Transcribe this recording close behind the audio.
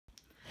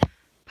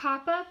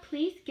Papa,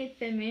 please get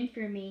the moon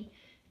for me.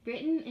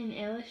 Written and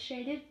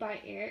illustrated by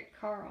Eric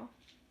Carle.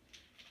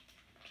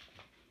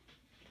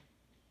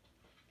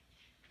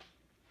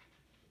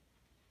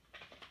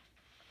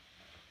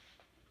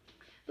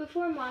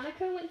 Before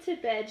Monica went to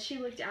bed, she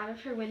looked out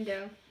of her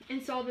window and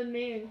saw the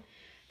moon.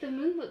 The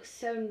moon looked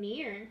so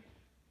near.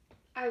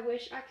 I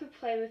wish I could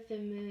play with the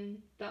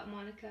moon, thought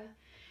Monica,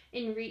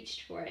 and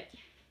reached for it.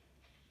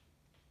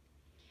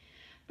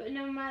 But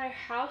no matter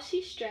how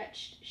she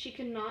stretched, she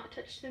could not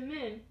touch the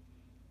moon.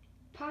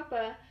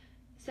 Papa,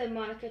 said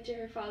Monica to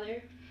her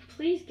father,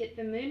 please get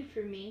the moon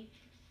for me.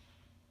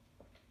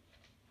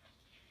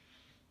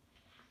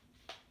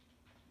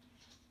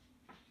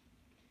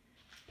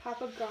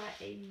 Papa got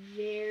a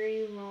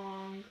very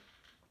long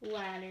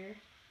ladder.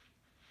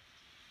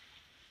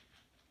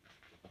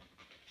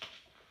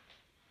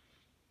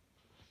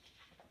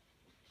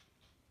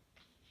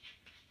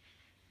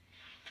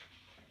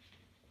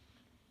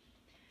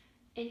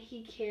 And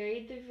he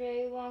carried the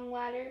very long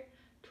ladder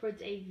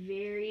towards a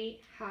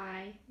very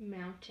high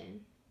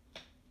mountain.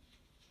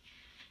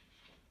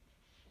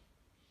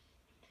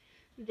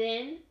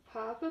 Then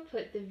Papa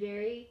put the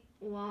very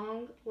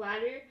long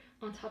ladder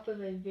on top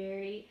of a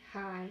very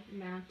high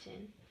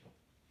mountain.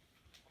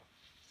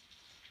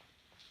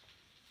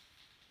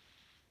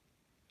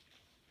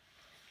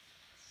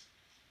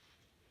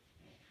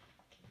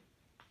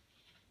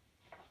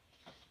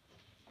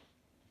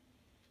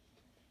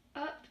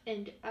 Up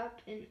and up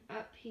and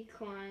up he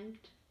climbed.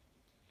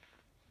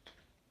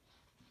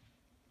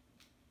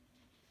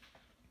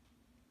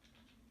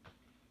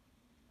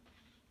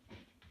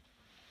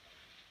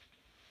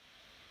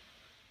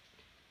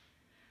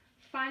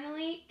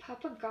 Finally,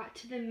 Papa got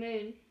to the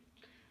moon.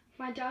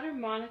 My daughter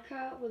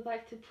Monica would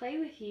like to play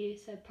with you,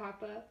 said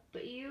Papa,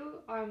 but you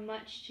are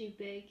much too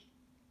big.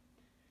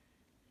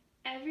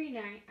 Every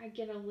night I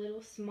get a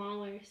little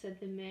smaller, said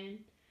the moon.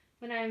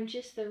 When I am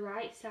just the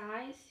right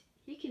size,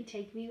 you can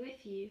take me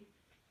with you.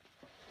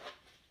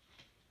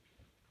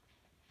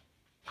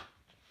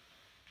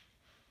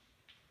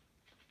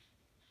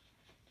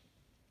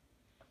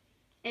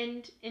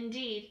 And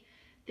indeed,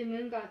 the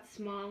moon got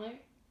smaller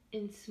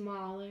and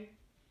smaller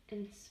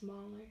and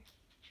smaller.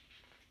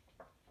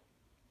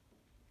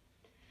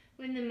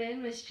 When the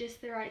moon was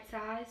just the right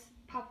size,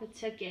 Papa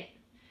took it,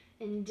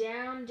 and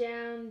down,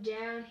 down,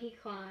 down he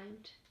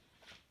climbed.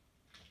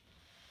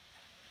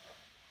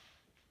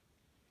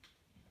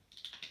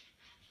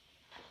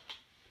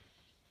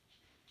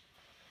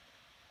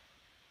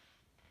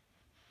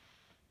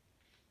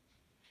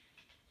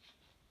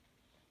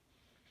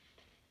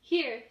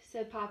 Here,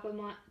 said Papa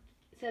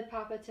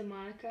to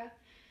Monica,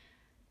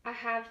 I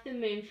have the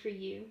moon for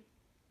you.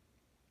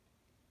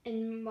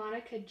 And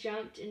Monica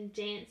jumped and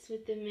danced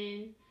with the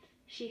moon.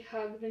 She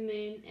hugged the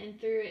moon and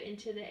threw it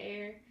into the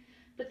air.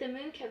 But the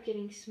moon kept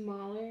getting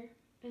smaller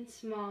and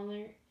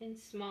smaller and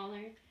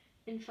smaller,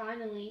 and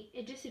finally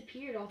it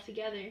disappeared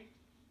altogether.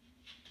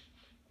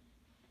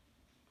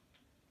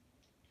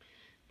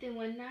 Then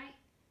one night,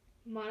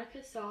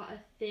 Monica saw a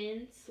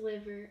thin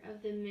sliver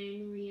of the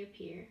moon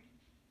reappear.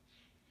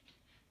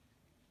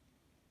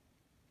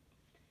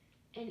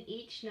 And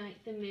each night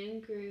the moon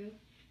grew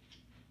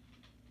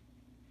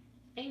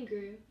and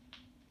grew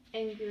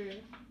and grew.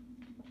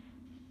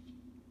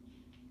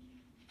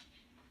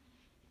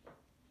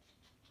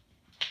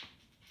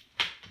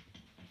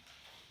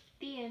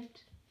 The end.